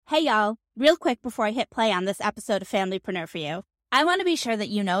Hey y'all, real quick before I hit play on this episode of Familypreneur for you, I want to be sure that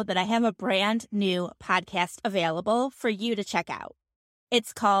you know that I have a brand new podcast available for you to check out.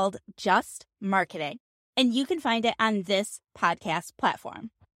 It's called Just Marketing, and you can find it on this podcast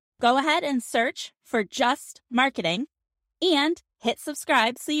platform. Go ahead and search for Just Marketing and hit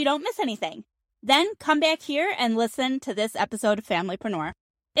subscribe so you don't miss anything. Then come back here and listen to this episode of Familypreneur.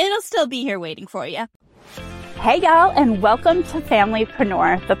 It'll still be here waiting for you. Hey y'all, and welcome to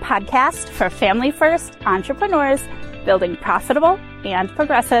Familypreneur, the podcast for family-first entrepreneurs building profitable and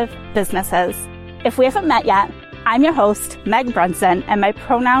progressive businesses. If we haven't met yet, I'm your host, Meg Brunson, and my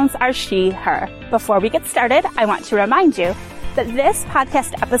pronouns are she, her. Before we get started, I want to remind you that this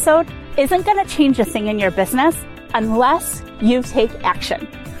podcast episode isn't going to change a thing in your business unless you take action.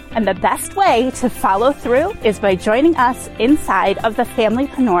 And the best way to follow through is by joining us inside of the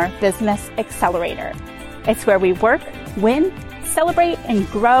Familypreneur Business Accelerator. It's where we work, win, celebrate, and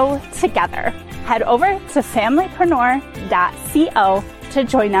grow together. Head over to familypreneur.co to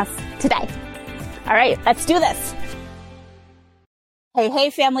join us today. All right, let's do this.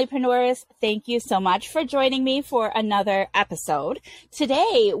 Hey, Familypreneurs. Thank you so much for joining me for another episode.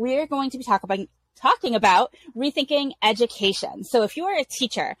 Today, we're going to be talking about rethinking education. So if you are a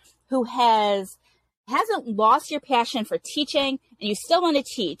teacher who hasn't lost your passion for teaching and you still want to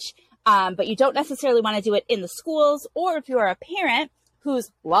teach, but you don't necessarily want to do it in the schools, or if you are a parent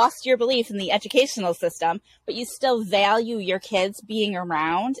who's lost your belief in the educational system, but you still value your kids being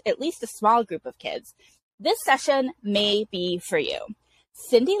around at least a small group of kids, this session may be for you.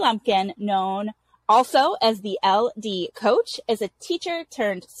 Cindy Lumpkin, known also as the LD Coach, is a teacher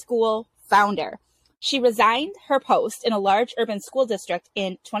turned school founder. She resigned her post in a large urban school district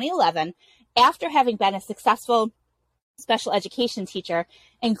in 2011 after having been a successful special education teacher,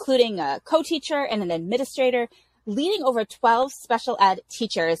 including a co-teacher and an administrator, leading over 12 special ed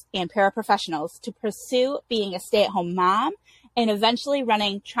teachers and paraprofessionals to pursue being a stay-at-home mom and eventually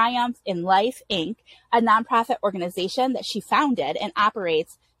running Triumph in Life, Inc., a nonprofit organization that she founded and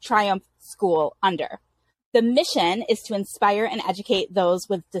operates Triumph School under. The mission is to inspire and educate those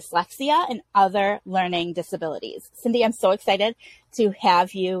with dyslexia and other learning disabilities. Cindy, I'm so excited to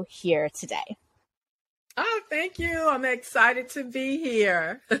have you here today. Oh, thank you. I'm excited to be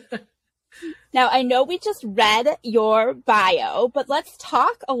here. Now, I know we just read your bio, but let's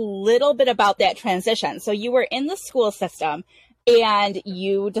talk a little bit about that transition. So you were in the school system and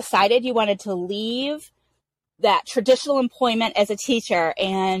you decided you wanted to leave that traditional employment as a teacher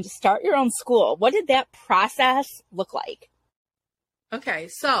and start your own school. What did that process look like? Okay,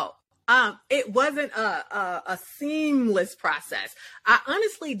 so it wasn't a seamless process. I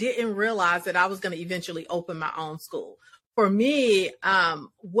honestly didn't realize that I was going to eventually open my own school. For me,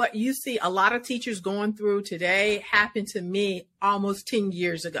 what you see a lot of teachers going through today happened to me almost 10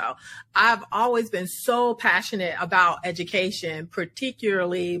 years ago. I've always been so passionate about education,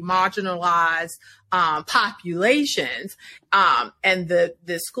 particularly marginalized populations. And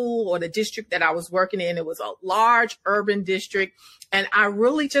the school or the district that I was working in, it was a large urban district. And I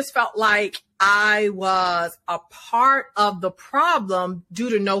really just felt like I was a part of the problem due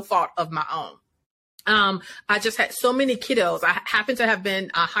to no fault of my own. I just had so many kiddos. I happen to have been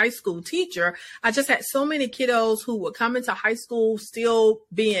a high school teacher. I just had so many kiddos who would come into high school still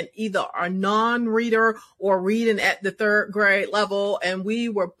being either a non-reader or reading at the third grade level. And we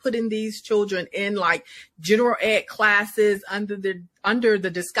were putting these children in like general ed classes under the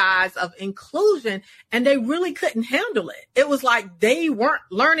disguise of inclusion, and they really couldn't handle it. It was like they weren't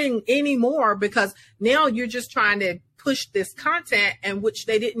learning anymore because now you're just trying to push this content in which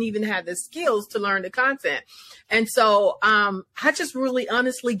they didn't even have the skills to learn the content. And so I just really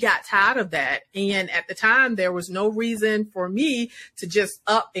honestly got tired of that. And at the time, there was no reason for me to just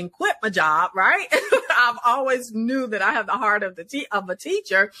up and quit my job, right? I've always knew that I have the heart of a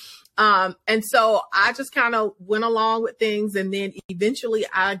teacher. And so I just kind of went along with things. And then eventually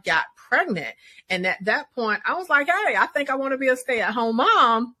I got pregnant. And at that point, I was like, hey, I think I want to be a stay-at-home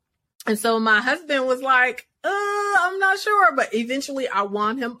mom. And so my husband was like, I'm not sure, but eventually I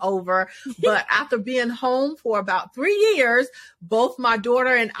won him over. But after being home for about 3 years, both my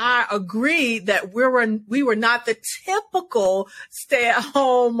daughter and I agreed that we were not the typical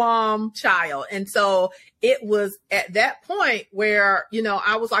stay-at-home mom child. And so it was at that point where,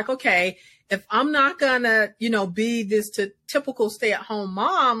 I was like, okay, if I'm not gonna, be this typical stay-at-home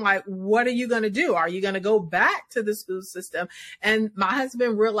mom, like, what are you gonna do? Are you gonna go back to the school system? And my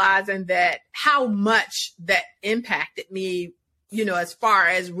husband realizing that how much that impacted me, as far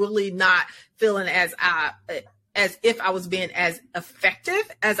as really not feeling as as if I was being as effective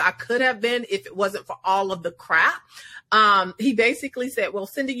as I could have been if it wasn't for all of the crap. He basically said, well,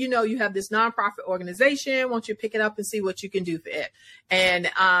 Cindy, you know, you have this nonprofit organization. Why don't you pick it up and see what you can do for it? And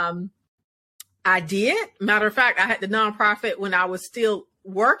I did. Matter of fact, I had the nonprofit when I was still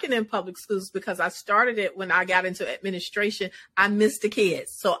working in public schools because I started it when I got into administration. I missed the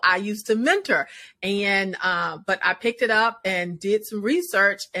kids. So I used to mentor and, but I picked it up and did some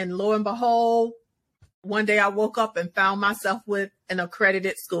research, and lo and behold, one day I woke up and found myself with an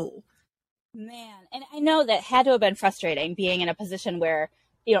accredited school. Man, and I know that had to have been frustrating being in a position where,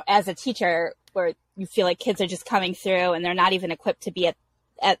 you know, as a teacher, where you feel like kids are just coming through and they're not even equipped to be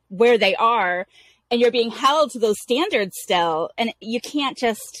at where they are, and you're being held to those standards still. And you can't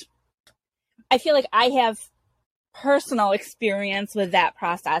just, I feel like I have personal experience with that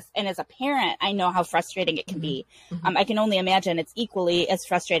process. And as a parent, I know how frustrating it can be. I can only imagine it's equally as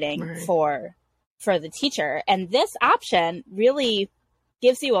frustrating for the teacher. And this option really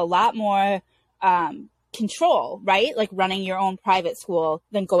gives you a lot more control, right? Like running your own private school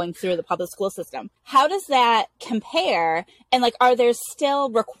than going through the public school system. How does that compare? And like, are there still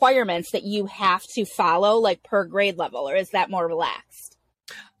requirements that you have to follow, like per grade level, or is that more relaxed?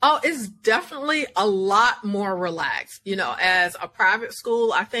 Oh, it's definitely a lot more relaxed. You know, as a private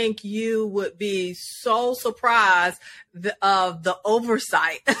school, I think you would be so surprised of the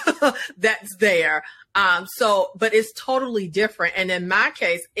oversight that's there. But it's totally different. And in my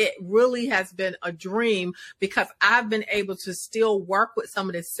case, it really has been a dream because I've been able to still work with some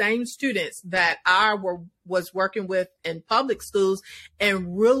of the same students that I was working with in public schools,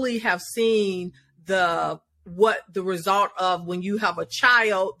 and really have seen what the result of when you have a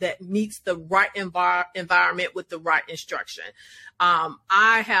child that meets the right environment with the right instruction.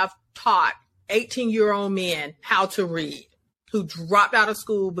 I have taught 18-year-old men how to read who dropped out of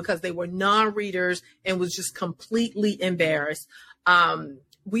school because they were non-readers and was just completely embarrassed.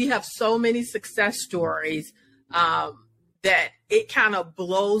 We have so many success stories that it kind of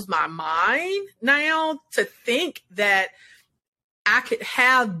blows my mind now to think that I could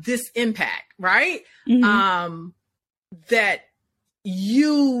have this impact, right? That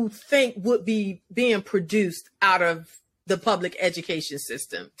you think would be being produced out of the public education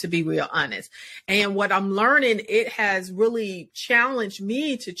system, to be real honest. And what I'm learning, it has really challenged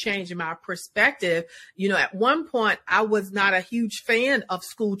me to change my perspective. You know, at one point, I was not a huge fan of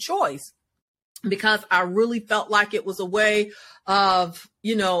school choice because I really felt like it was a way of,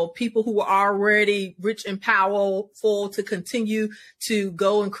 you know, people who were already rich and powerful to continue to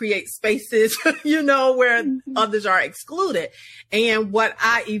go and create spaces, you know, where others are excluded. And what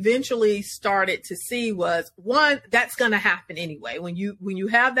I eventually started to see was, one, that's going to happen anyway. When you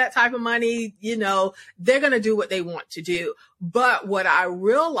have that type of money, you know, they're going to do what they want to do. But what I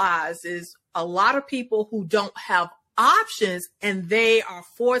realized is a lot of people who don't have options and they are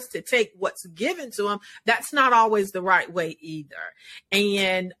forced to take what's given to them, that's not always the right way either.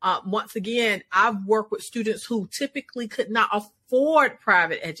 And once again, I've worked with students who typically could not afford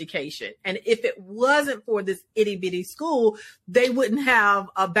private education. And if it wasn't for this itty bitty school, they wouldn't have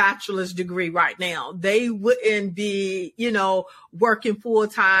a bachelor's degree right now. They wouldn't be, you know, working full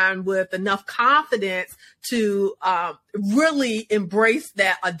time with enough confidence to really embrace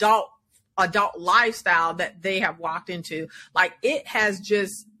that adult lifestyle that they have walked into. Like, it has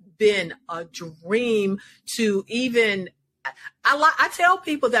just been a dream to even, I tell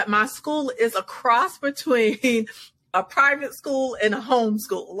people that my school is a cross between a private school and a home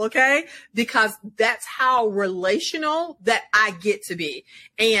school, okay? Because that's how relational that I get to be.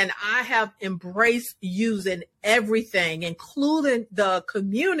 And I have embraced using everything, including the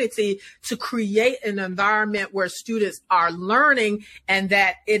community, to create an environment where students are learning and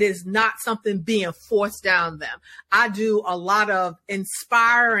that it is not something being forced down them. I do a lot of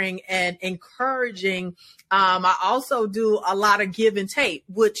inspiring and encouraging. I also do a lot of give and take,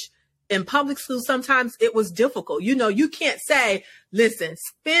 which in public school, sometimes it was difficult. You know, you can't say, listen,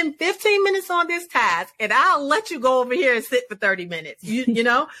 spend 15 minutes on this task and I'll let you go over here and sit for 30 minutes. You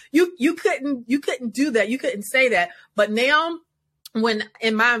know, you couldn't do that. You couldn't say that. But now, when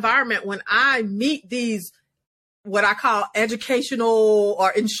in my environment, when I meet these, what I call educational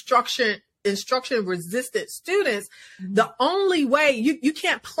or instruction resistant students, the only way you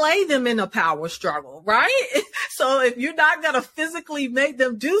can't play them in a power struggle, right? So if you're not going to physically make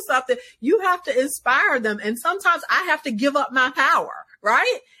them do something, you have to inspire them. And sometimes I have to give up my power,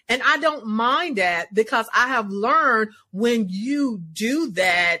 right? And I don't mind that, because I have learned when you do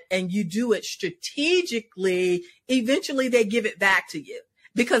that and you do it strategically, eventually they give it back to you.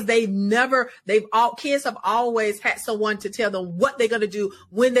 Because kids have always had someone to tell them what they're going to do,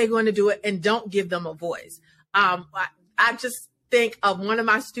 when they're going to do it, and don't give them a voice. I just think of one of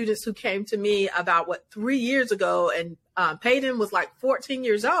my students who came to me about 3 years ago, and Peyton was like 14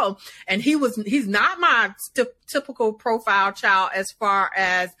 years old, and he's not my typical profile child as far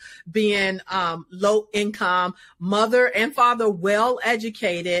as being low income, mother and father well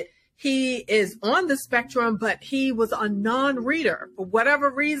educated. He is on the spectrum, but he was a non-reader. For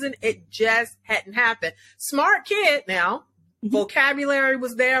whatever reason, it just hadn't happened. Smart kid now, vocabulary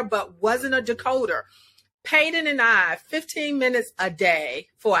was there, but wasn't a decoder. Peyton and I, 15 minutes a day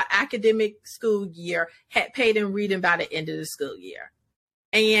for an academic school year, had Peyton reading by the end of the school year.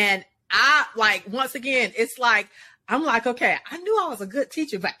 And once again, it's like, I'm like, okay, I knew I was a good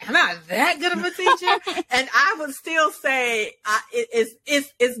teacher, but am I that good of a teacher? And I would still say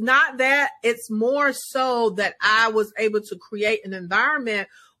it's not that. It's more so that I was able to create an environment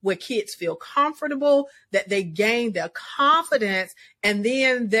where kids feel comfortable, that they gain their confidence, and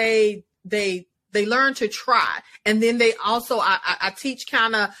then they learn to try. And then they also, I teach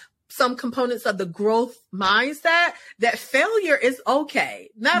kind of some components of the growth mindset, that failure is okay.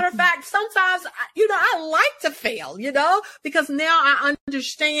 Matter of fact, sometimes, I like to fail, because now I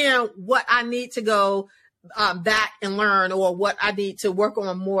understand what I need to go back and learn, or what I need to work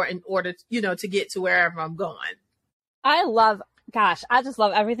on more in order, to get to wherever I'm going. I just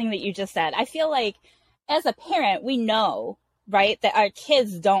love everything that you just said. I feel like as a parent, we know, right, that our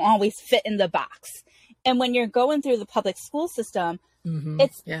kids don't always fit in the box. And when you're going through the public school system,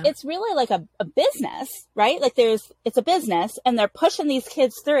 it's really like a business, right? Like it's a business, and they're pushing these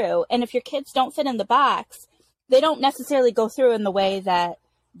kids through. And if your kids don't fit in the box, they don't necessarily go through in the way that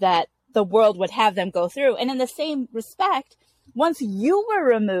the world would have them go through. And in the same respect, once you were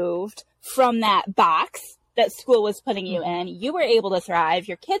removed from that box that school was putting you in, you were able to thrive.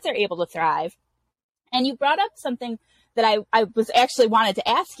 Your kids are able to thrive. And you brought up something that I was actually wanted to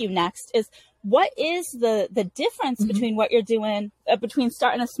ask you next is, what is the difference between what you're doing, between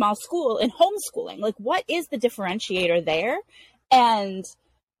starting a small school and homeschooling? Like, what is the differentiator there? And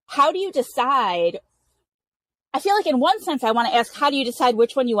how do you decide? I feel like in one sense, I want to ask, how do you decide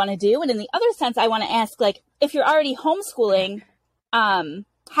which one you want to do? And in the other sense, I want to ask, like, if you're already homeschooling,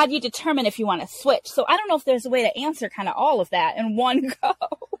 how do you determine if you want to switch? So I don't know if there's a way to answer kind of all of that in one go.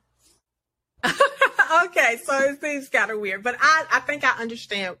 Okay, so it seems kind of weird, but I think I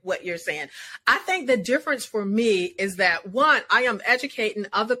understand what you're saying. I think the difference for me is that, one, I am educating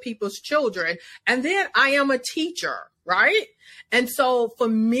other people's children, and then I am a teacher, right? And so for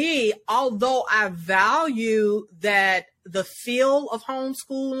me, although I value that the feel of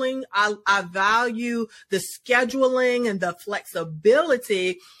homeschooling, I value the scheduling and the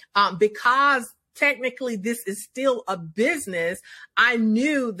flexibility, because technically this is still a business, I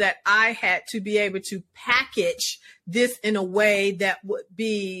knew that I had to be able to package this in a way that would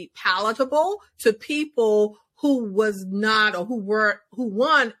be palatable to people who was not, or who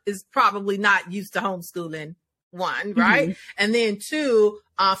one is probably not used to homeschooling, one, right? And then two,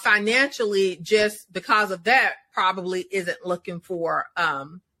 financially, just because of that, probably isn't looking for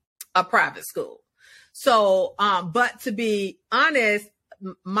a private school. So, but to be honest,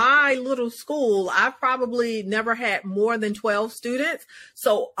 my little school, I probably never had more than 12 students.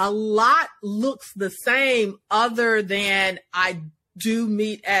 So a lot looks the same, other than I do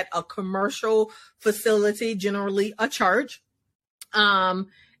meet at a commercial facility, generally a church, and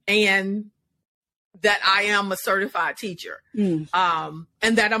that I am a certified teacher, and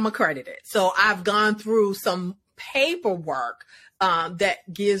that I'm accredited. So I've gone through some paperwork that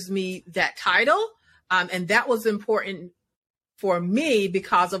gives me that title, and that was important for me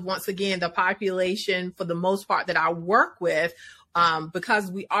because of, once again, the population, for the most part, that I work with,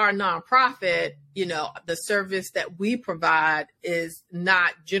 because we are a nonprofit, the service that we provide is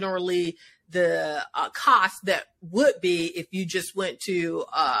not generally the cost that would be if you just went to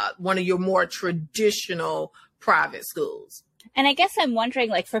one of your more traditional private schools. And I guess I'm wondering,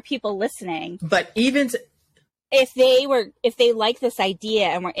 like, for people listening, but even if they like this idea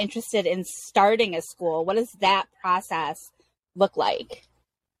and were interested in starting a school, what does that process look like?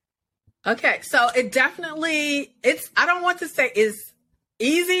 Okay, so it definitely, I don't want to say it's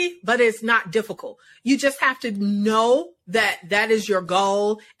easy, but it's not difficult. You just have to know that is your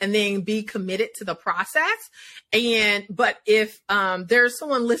goal, and then be committed to the process. But if there's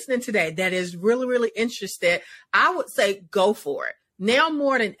someone listening today that is really, really interested, I would say go for it. Now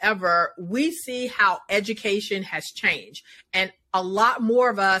more than ever, we see how education has changed, and a lot more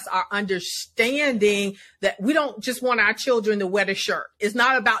of us are understanding that we don't just want our children to wear the shirt. It's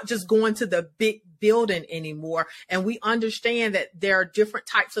not about just going to the big building anymore. And we understand that there are different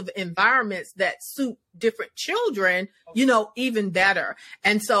types of environments that suit different children, even better.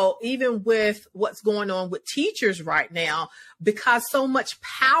 And so even with what's going on with teachers right now, because so much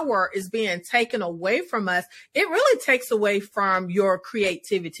power is being taken away from us, it really takes away from your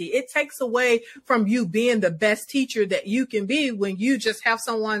creativity. It takes away from you being the best teacher that you can be when you just have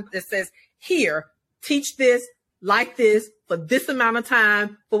someone that says, here, teach this, like this, for this amount of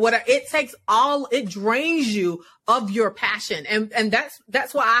time, for whatever. It drains you of your passion. And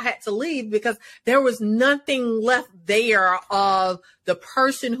that's why I had to leave, because there was nothing left there of the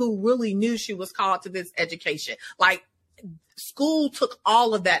person who really knew she was called to this education. Like, school took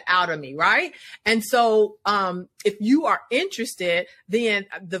all of that out of me, right? And so if you are interested, then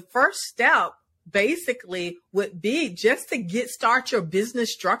the first step basically would be just to start your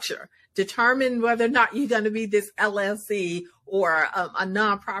business structure. Determine whether or not you're going to be this LLC or a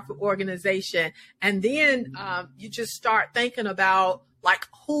nonprofit organization. And then you just start thinking about like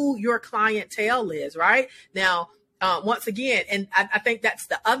who your clientele is, right? Now, once again, and I think that's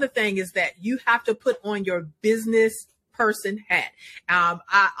the other thing, is that you have to put on your business person hat.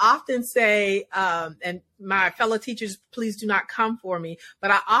 I often say, and my fellow teachers, please do not come for me, but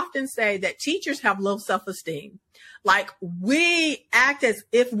I often say that teachers have low self-esteem. Like, we act as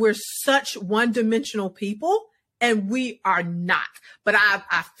if we're such one-dimensional people, and we are not. But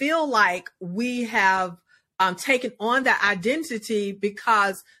I feel like we have taken on that identity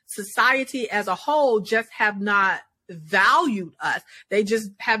because society as a whole just have not valued us. They just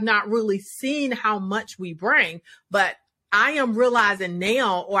have not really seen how much we bring. But I am realizing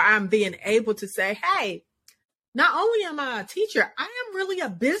now, or I'm being able to say, hey, not only am I a teacher, I am really a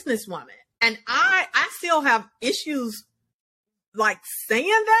businesswoman. And I still have issues like saying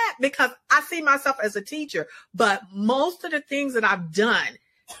that, because I see myself as a teacher, but most of the things that I've done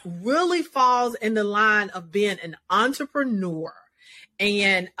really falls in the line of being an entrepreneur.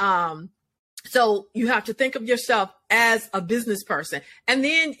 And so you have to think of yourself as a business person. And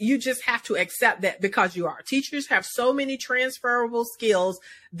then you just have to accept that, because you are. Teachers have so many transferable skills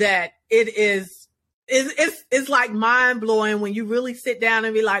that it's like mind blowing when you really sit down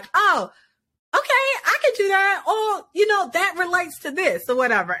and be like, oh, okay, I can do that. Or, that relates to this or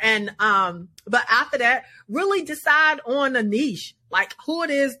whatever. And, but after that, really decide on a niche, like who it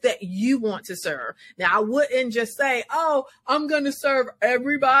is that you want to serve. Now, I wouldn't just say, oh, I'm going to serve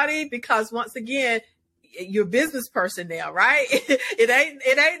everybody, because once again, you're a business person now, right? It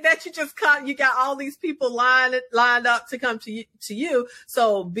ain't that you just come, you got all these people lined up to come to you.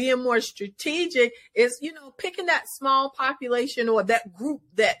 So being more strategic is, picking that small population or that group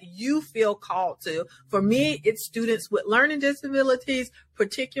that you feel called to. For me, it's students with learning disabilities,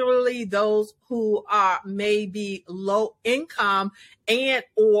 particularly those who are maybe low income and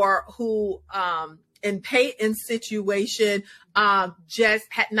or who, in Peyton's situation, just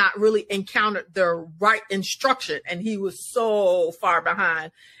had not really encountered the right instruction, and he was so far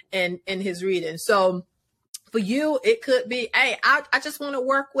behind in his reading. So for you, it could be, hey, I just want to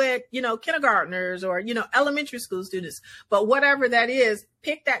work with, kindergartners or, elementary school students. But whatever that is,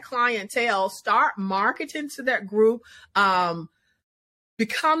 pick that clientele, start marketing to that group,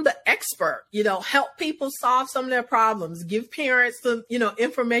 become the expert, help people solve some of their problems, give parents some,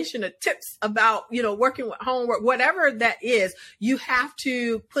 information or tips about, working with homework, whatever that is. You have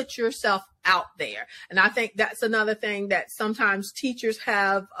to put yourself out there. And I think that's another thing that sometimes teachers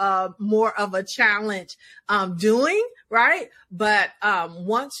have more of a challenge doing, right? But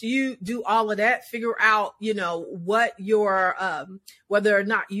once you do all of that, figure out, what your, whether or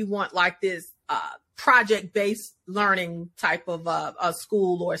not you want like this project-based learning type of a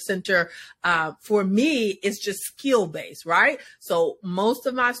school or center. For me, it's just skill-based, right? So most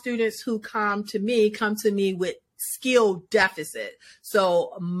of my students who come to me with skill deficit.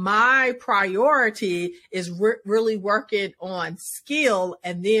 So my priority is really working on skill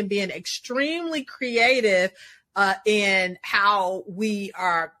and then being extremely creative in how we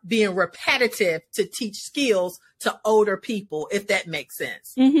are being repetitive to teach skills to older people, if that makes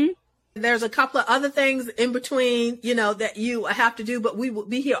sense. Mm-hmm. There's a couple of other things in between, that you have to do, but we will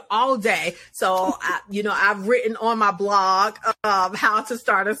be here all day. So, I've written on my blog how to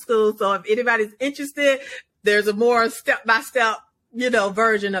start a school. So if anybody's interested, there's a more step-by-step,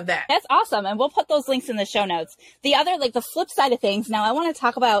 version of that. That's awesome. And we'll put those links in the show notes. The other, the flip side of things. Now I want to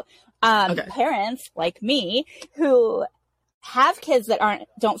talk about parents like me who have kids that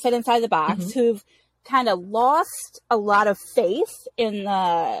don't fit inside the box, mm-hmm. who've kind of lost a lot of faith in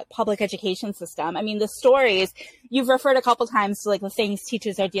the public education system. I mean, the stories you've referred a couple times to, the things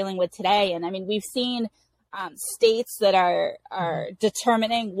teachers are dealing with today. And I mean, we've seen states that are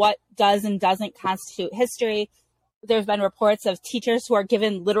determining what does and doesn't constitute history. There's been reports of teachers who are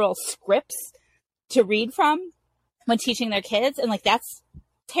given literal scripts to read from when teaching their kids. And like, that's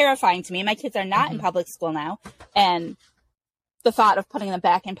terrifying to me. My kids are not in public school now. And the thought of putting them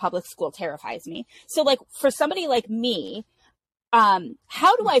back in public school terrifies me. So like for somebody like me,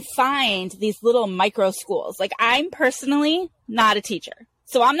 how do I find these little micro schools? Like I'm personally not a teacher,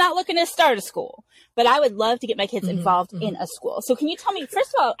 so I'm not looking to start a school, but I would love to get my kids involved in a school. So can you tell me,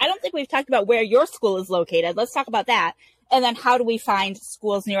 first of all, I don't think we've talked about where your school is located. Let's talk about that. And then how do we find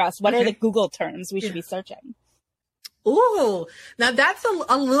schools near us? What are the Google terms we should be searching? Ooh, now that's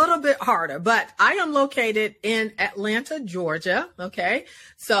a little bit harder, but I am located in Atlanta, Georgia. Okay.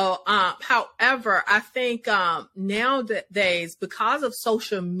 So, however, I think, nowadays, because of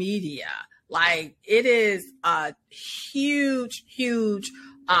social media, like it is a huge,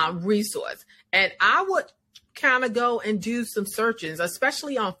 resource. And I would kind of go and do some searches,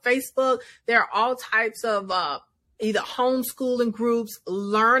 especially on Facebook. There are all types of, either homeschooling groups,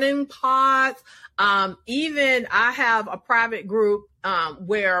 learning pods. Even I have a private group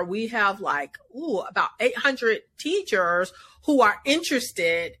where we have like about 800 teachers who are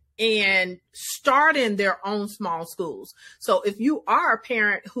interested in starting their own small schools. So if you are a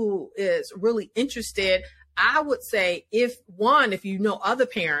parent who is really interested, I would say if you know other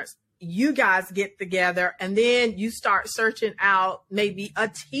parents, you guys get together and then you start searching out maybe a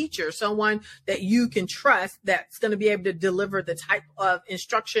teacher, someone that you can trust that's going to be able to deliver the type of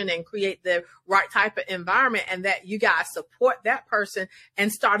instruction and create the right type of environment, and that you guys support that person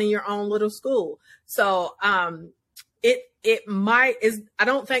and starting your own little school. So I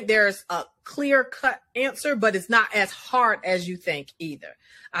don't think there's a clear cut answer, but it's not as hard as you think either.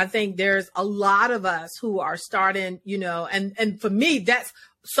 I think there's a lot of us who are starting, and for me, that's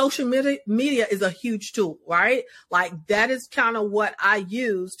social media is a huge tool, right? Like that is kind of what I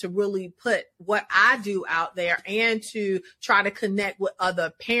use to really put what I do out there and to try to connect with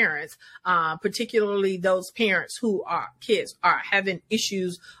other parents, particularly those parents who are kids are having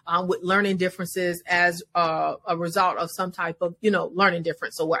issues with learning differences as a result of some type of, learning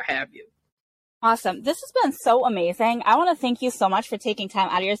difference or what have you. Awesome. This has been so amazing. I want to thank you so much for taking time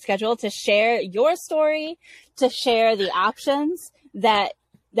out of your schedule to share your story, to share the options that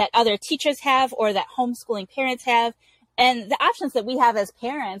other teachers have or that homeschooling parents have, and the options that we have as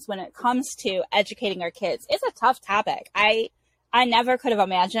parents when it comes to educating our kids. It's a tough topic. I never could have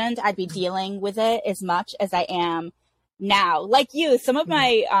imagined I'd be dealing with it as much as I am now. Like you, some of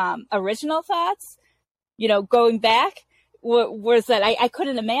my original thoughts, going back, was that I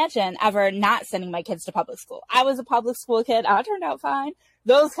couldn't imagine ever not sending my kids to public school. I was a public school kid. I turned out fine.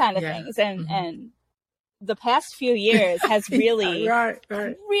 Those kind of things. And the past few years has really,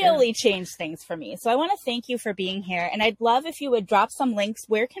 really changed things for me. So I want to thank you for being here. And I'd love if you would drop some links.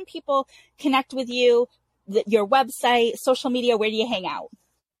 Where can people connect with you? Your website, social media, where do you hang out?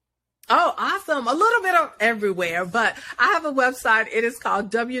 Oh, awesome. A little bit of everywhere, but I have a website. It is called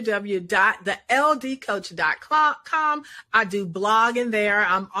www.theldcoach.com. I do blogging there.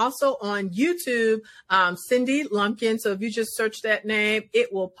 I'm also on YouTube, Cindy Lumpkin. So if you just search that name,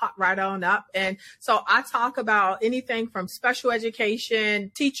 it will pop right on up. And so I talk about anything from special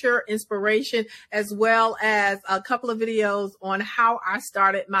education, teacher inspiration, as well as a couple of videos on how I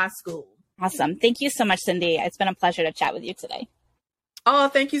started my school. Awesome. Thank you so much, Cindy. It's been a pleasure to chat with you today. Oh,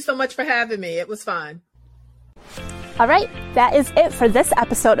 thank you so much for having me. It was fun. All right. That is it for this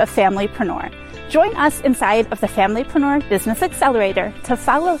episode of Familypreneur. Join us inside of the Familypreneur Business Accelerator to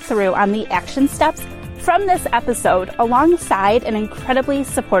follow through on the action steps from this episode alongside an incredibly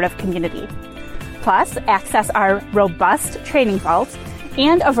supportive community. Plus, access our robust training vault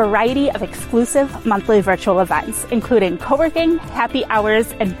and a variety of exclusive monthly virtual events, including co-working, happy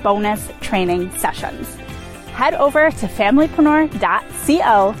hours, and bonus training sessions. Head over to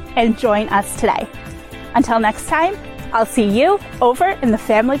familypreneur.co and join us today. Until next time, I'll see you over in the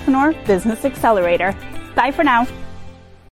Familypreneur Business Accelerator. Bye for now.